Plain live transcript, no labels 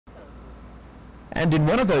And in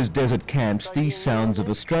one of those desert camps, the sounds of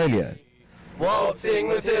Australia. Waltzing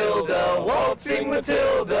Matilda, Waltzing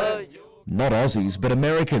Matilda. Not Aussies, but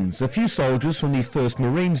Americans, a few soldiers from the 1st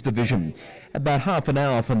Marines Division. About half an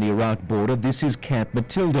hour from the Iraq border, this is Camp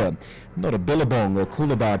Matilda. Not a billabong or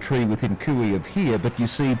coolabah tree within Kui of here, but you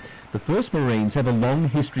see, the 1st Marines have a long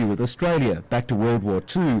history with Australia, back to World War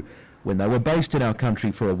II, when they were based in our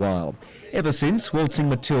country for a while. Ever since, Waltzing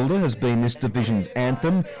Matilda has been this division's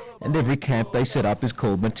anthem, and every camp they set up is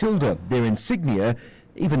called Matilda. Their insignia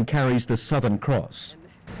even carries the Southern Cross.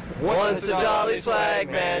 Once a jolly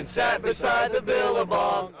swagman sat beside the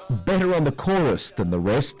billabong. Better on the chorus than the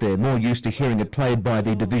rest. They're more used to hearing it played by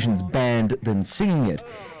the division's band than singing it.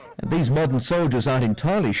 And these modern soldiers aren't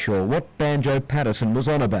entirely sure what Banjo Patterson was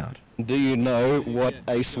on about. Do you know what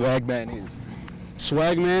a swagman is?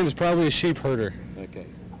 Swagman is probably a sheep herder. Okay.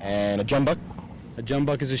 And a jumbuck? A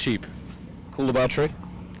jumbuck is a sheep. Coolabah tree?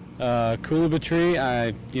 Coolabah tree,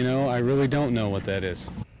 I really don't know what that is.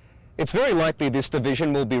 It's very likely this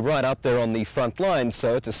division will be right up there on the front line,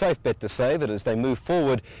 so it's a safe bet to say that as they move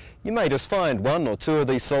forward, you may just find one or two of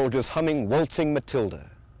these soldiers humming Waltzing Matilda.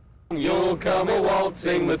 You'll come a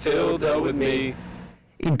waltzing Matilda with me.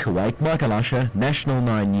 In Kuwait, Michael Usher, National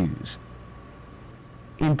 9 News.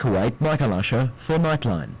 In Kuwait, Michael Usher for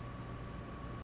Nightline.